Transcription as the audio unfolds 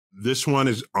This one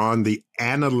is on the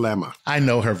Analemma. I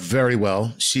know her very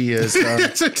well. She is.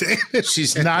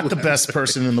 She's not the best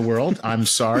person in the world. I'm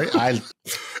sorry.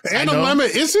 Analemma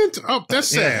isn't? Oh, that's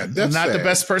sad. That's not sad. the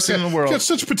best person in the world. Got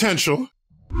such potential.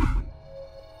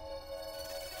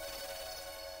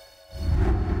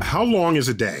 How long is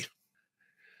a day?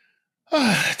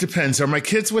 Depends. Are my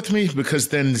kids with me? Because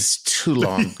then it's too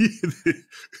long.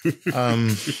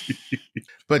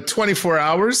 But 24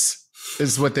 hours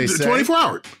is what they say. 24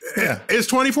 hours. Yeah. It's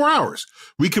 24 hours.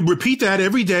 We could repeat that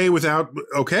every day without,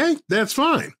 okay, that's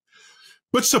fine.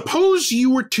 But suppose you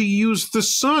were to use the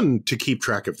sun to keep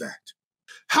track of that.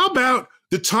 How about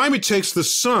the time it takes the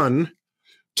sun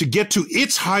to get to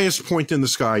its highest point in the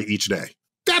sky each day?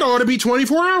 That ought to be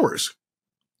 24 hours.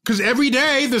 Because every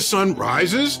day the sun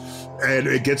rises and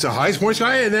it gets a highest point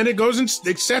sky and then it goes and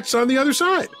it sets on the other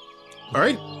side. All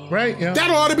right? Right, yeah. That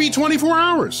ought to be 24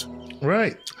 hours.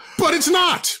 Right. But it's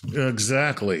not.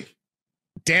 Exactly.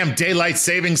 Damn daylight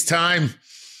savings time.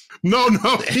 No.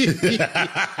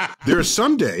 There are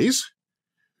some days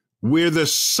where the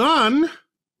sun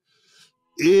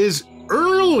is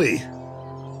early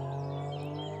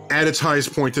at its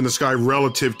highest point in the sky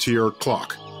relative to your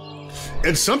clock.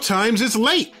 And sometimes it's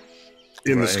late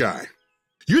in the sky.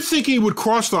 You're thinking it would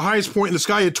cross the highest point in the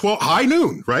sky at high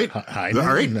noon, right? High noon,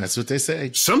 right? That's what they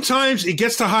say. Sometimes it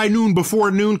gets to high noon before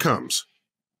noon comes.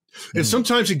 And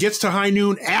sometimes it gets to high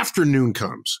noon after noon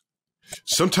comes.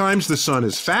 Sometimes the sun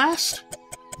is fast,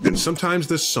 and sometimes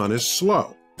the sun is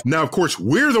slow. Now, of course,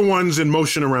 we're the ones in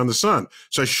motion around the sun,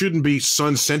 so I shouldn't be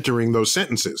sun-centering those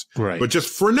sentences. Right. But just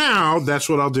for now, that's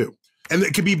what I'll do. And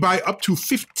it could be by up to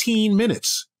 15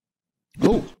 minutes.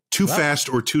 Oh, too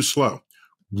fast or too slow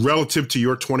relative to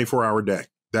your 24-hour day.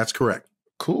 That's correct.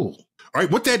 Cool. All right.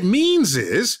 What that means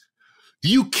is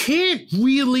you can't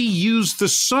really use the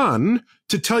sun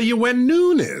to tell you when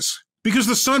noon is because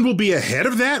the sun will be ahead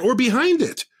of that or behind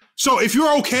it. So if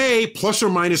you're okay, plus or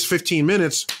minus 15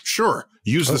 minutes, sure,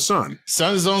 use the sun.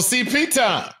 Sun is on CP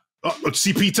time.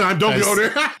 CP time. Don't go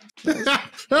there.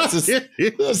 That's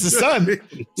the sun.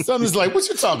 The sun is like, what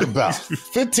you talking about?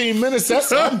 15 minutes, that's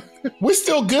sun. We're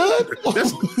still good.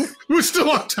 We're still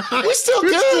on time. We're still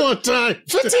good. We're still on time.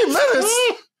 15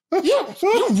 minutes? You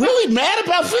really mad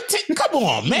about 15? Come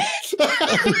on, man.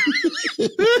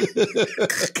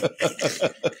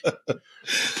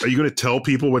 Are you going to tell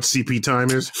people what CP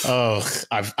time is? Oh,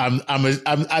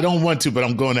 I don't want to, but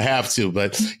I'm going to have to.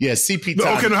 But yeah, CP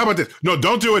time. Okay, no, how about this? No,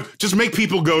 don't do it. Just make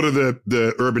people go to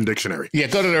the Urban Dictionary. Yeah,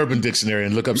 go to the Urban Dictionary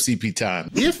and look up CP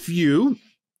time. If you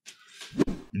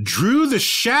drew the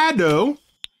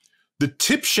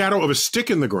tip shadow of a stick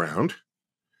in the ground,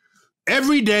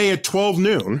 every day at 12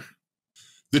 noon,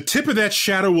 the tip of that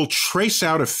shadow will trace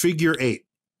out a figure 8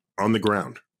 on the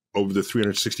ground over the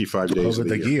 365 days of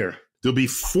the year. There'll be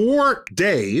 4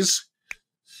 days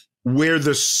where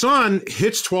the sun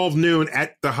hits 12 noon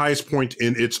at the highest point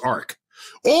in its arc.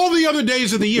 All the other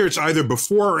days of the year, it's either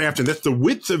before or after. That's the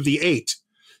width of the 8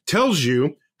 tells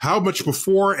you how much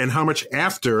before and how much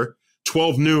after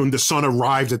 12 noon the sun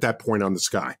arrived at that point on the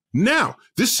sky. Now,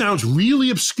 this sounds really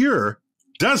obscure,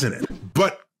 doesn't it?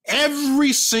 But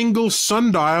every single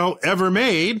sundial ever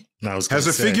made has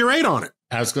a figure 8 on it.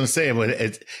 I was going to say, but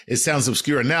it sounds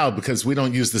obscure now because we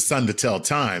don't use the sun to tell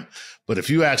time. But if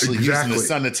you actually using the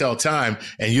sun to tell time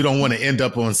and you don't want to end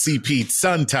up on CP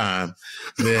sun time,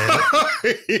 then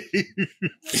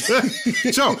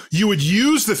so you would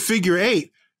use the figure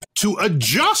 8 to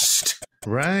adjust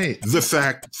the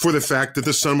fact that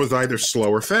the sun was either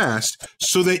slow or fast,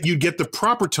 so that you get the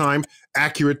proper time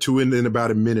accurate to in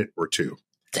about a minute or two.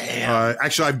 Damn.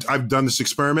 Actually, I've done this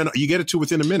experiment. You get it to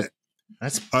within a minute.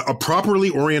 That's a properly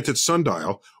oriented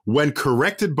sundial, when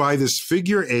corrected by this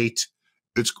figure 8,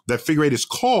 that figure 8 is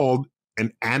called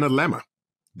an analemma.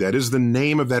 That is the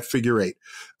name of that figure 8.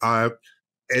 And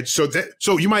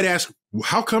so you might ask,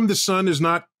 how come the sun is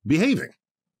not behaving?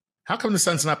 How come the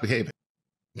sun's not behaving?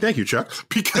 Thank you, Chuck.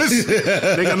 Because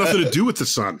they got nothing to do with the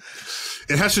sun.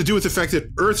 It has to do with the fact that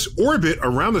Earth's orbit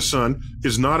around the sun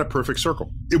is not a perfect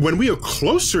circle. When we are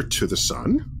closer to the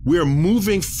sun, we are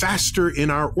moving faster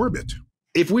in our orbit.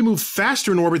 If we move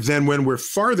faster in orbit than when we're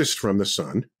farthest from the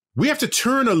sun, we have to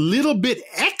turn a little bit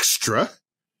extra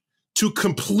to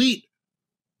complete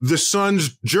the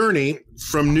sun's journey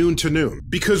from noon to noon,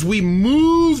 because we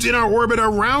moved in our orbit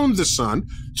around the sun.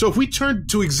 So if we turn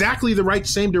to exactly the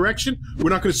same direction, we're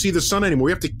not going to see the sun anymore.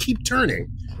 We have to keep turning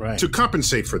to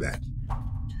compensate for that.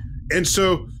 And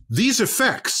so these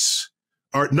effects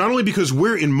are not only because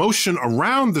we're in motion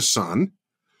around the sun,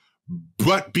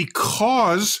 but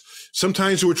because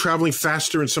sometimes we're traveling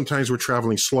faster and sometimes we're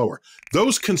traveling slower.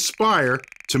 Those conspire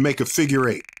to make a figure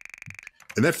 8.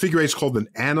 And that figure 8 is called an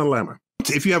analemma.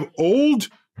 If you have old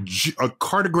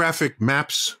cartographic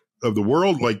maps of the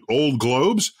world, like old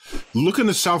globes, look in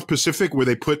the South Pacific where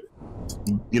they put,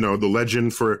 the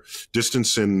legend for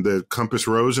distance and the compass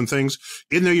rose and things.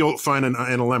 In there, you'll find an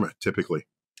analemma typically.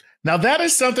 Now, that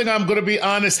is something I'm going to be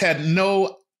honest, had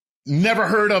never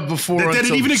heard of before. That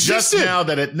it even existed. Just now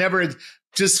that it never,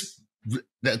 just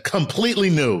completely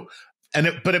new.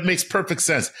 But it makes perfect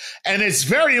sense. And it's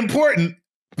very important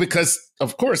because,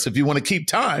 of course, if you want to keep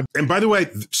time. And by the way,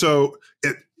 so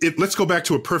let's go back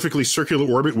to a perfectly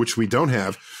circular orbit, which we don't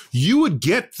have. You would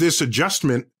get this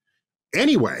adjustment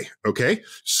anyway, okay?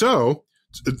 So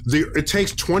it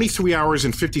takes 23 hours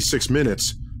and 56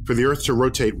 minutes for the Earth to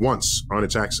rotate once on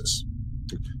its axis.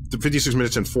 56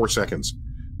 minutes and 4 seconds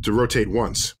to rotate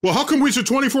once. Well, how come we use a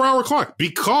 24-hour clock?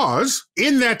 Because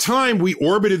in that time, we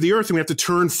orbited the Earth and we have to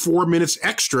turn 4 minutes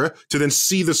extra to then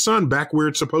see the sun back where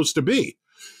it's supposed to be.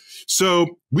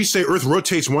 So we say Earth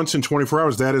rotates once in 24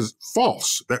 hours. That is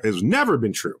false. That has never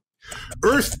been true.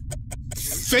 Earth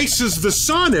faces the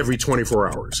sun every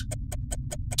 24 hours.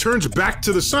 Turns back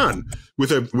to the sun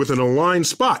with an aligned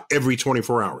spot every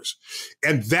 24 hours.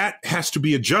 And that has to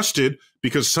be adjusted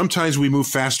because sometimes we move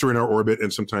faster in our orbit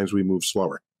and sometimes we move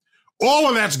slower. All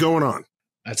of that's going on.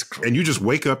 That's great. And you just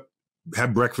wake up,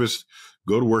 have breakfast,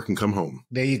 go to work and come home.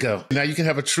 There you go. Now you can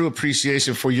have a true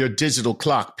appreciation for your digital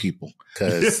clock, people.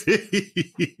 Because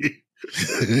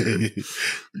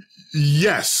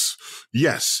Yes.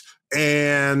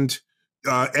 And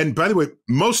by the way,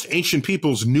 most ancient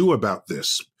peoples knew about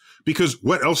this. Because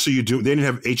what else are you doing? They didn't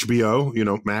have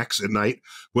HBO, Max at night.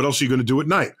 What else are you going to do at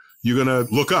night? You're going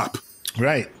to look up.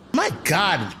 Right. My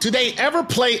God, do they ever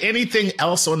play anything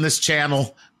else on this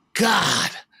channel?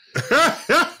 God.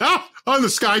 On the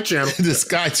Sky Channel. The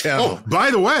Sky Channel. Oh,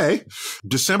 by the way,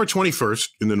 December 21st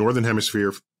in the Northern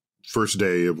Hemisphere, first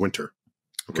day of winter.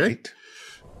 Okay. Right.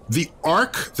 The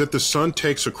arc that the sun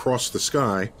takes across the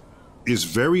sky is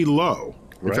very low.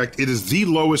 In fact, it is the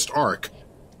lowest arc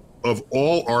of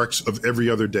all arcs of every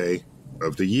other day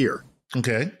of the year.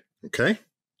 Okay.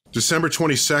 December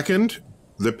 22nd,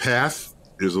 the path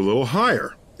is a little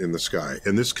higher in the sky.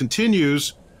 And this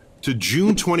continues to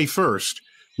June 21st,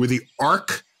 where the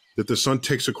arc that the sun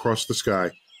takes across the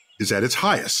sky is at its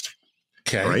highest.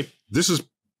 Okay. Right? This is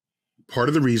part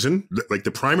of the reason, like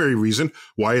the primary reason,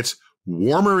 why it's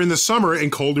warmer in the summer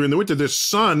and colder in the winter. The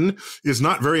sun is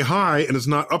not very high and it's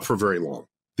not up for very long.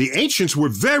 The ancients were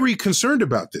very concerned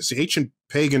about this. The ancient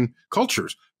pagan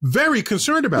cultures, very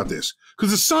concerned about this because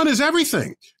the sun is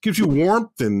everything. It gives you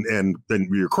warmth and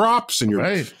your crops and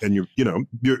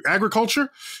your agriculture.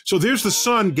 So there's the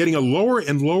sun getting a lower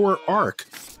and lower arc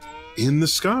in the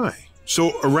sky.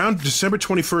 So around December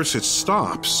 21st, it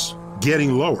stops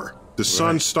getting lower. The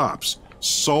sun stops.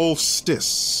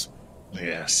 Solstice.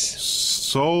 Yes.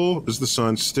 Sol is the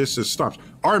sun. Stis is stops.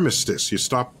 Armistice. You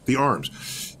stop the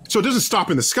arms. So it doesn't stop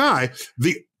in the sky.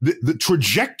 The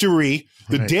trajectory,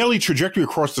 the daily trajectory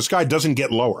across the sky doesn't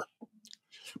get lower.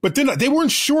 But then they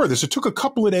weren't sure of this. It took a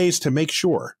couple of days to make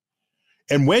sure.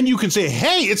 And when you can say,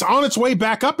 hey, it's on its way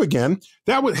back up again,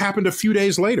 that would happen a few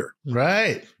days later.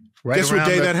 Right. Guess what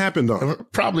day that happened on?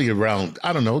 Probably around,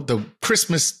 I don't know, the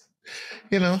Christmas,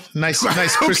 nice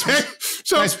Christmas.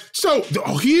 So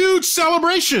huge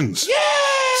celebrations. Yay!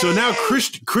 So now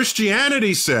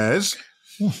Christianity says,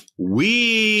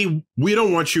 we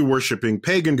don't want you worshiping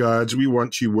pagan gods. We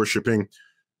want you worshiping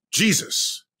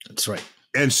Jesus. That's right.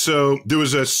 And so there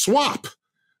was a swap.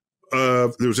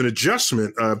 There was an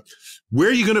adjustment of where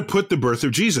are you going to put the birth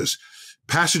of Jesus?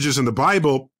 Passages in the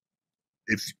Bible,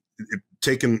 if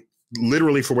taken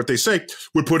literally for what they say,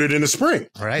 would put it in the spring,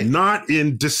 right? Not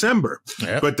in December.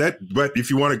 Yep. But if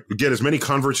you want to get as many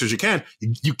converts as you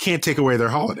can't take away their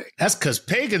holiday. That's because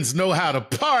pagans know how to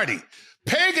party.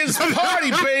 Pagans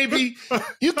party, baby.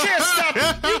 You can't stop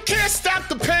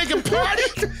the pagan party.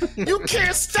 You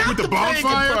can't stop the pagan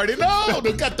party. No,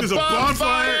 they got the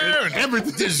bonfire and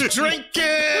everything. There's drinking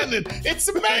and it's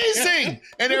amazing.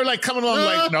 And they're like coming along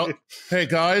like, no, hey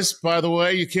guys, by the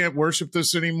way, you can't worship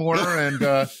this anymore. And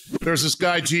there's this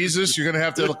guy, Jesus. You're going to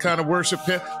have to kind of worship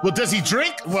him. Well, does he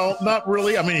drink? Well, not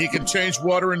really. I mean, he can change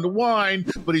water into wine,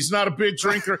 but he's not a big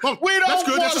drinker. Well, we don't that's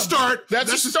good. That's a start.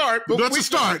 That's a start. That's a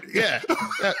start. Yeah.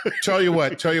 Tell you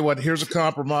what, here's a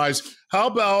compromise. How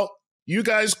about you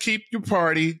guys keep your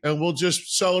party and we'll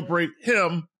just celebrate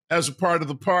him as a part of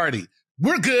the party.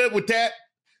 We're good with that.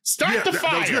 Start the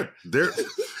fire. There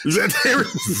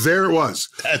it was.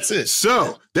 That's it.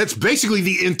 So that's basically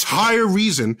the entire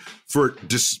reason for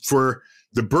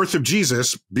the birth of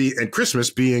Jesus and Christmas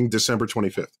being December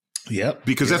 25th. Yep.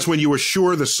 Because that's when you are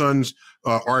sure the sun's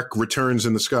arc returns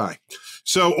in the sky.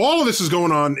 So all of this is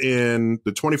going on in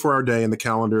the 24-hour day in the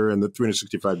calendar and the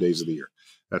 365 days of the year.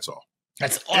 That's all.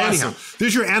 That's awesome. Anyhow,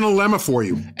 there's your Analemma for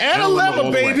you.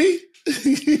 Analemma, baby.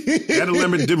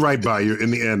 Analemma did right by you in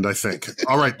the end, I think.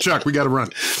 All right, Chuck, we got to run.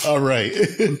 All right.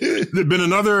 There's been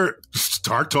another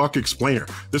StarTalk explainer.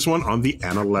 This one on the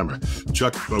Analemma.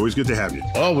 Chuck, always good to have you.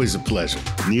 Always a pleasure.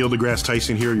 Neil deGrasse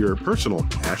Tyson here, your personal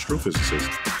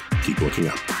astrophysicist. Keep looking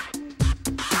up.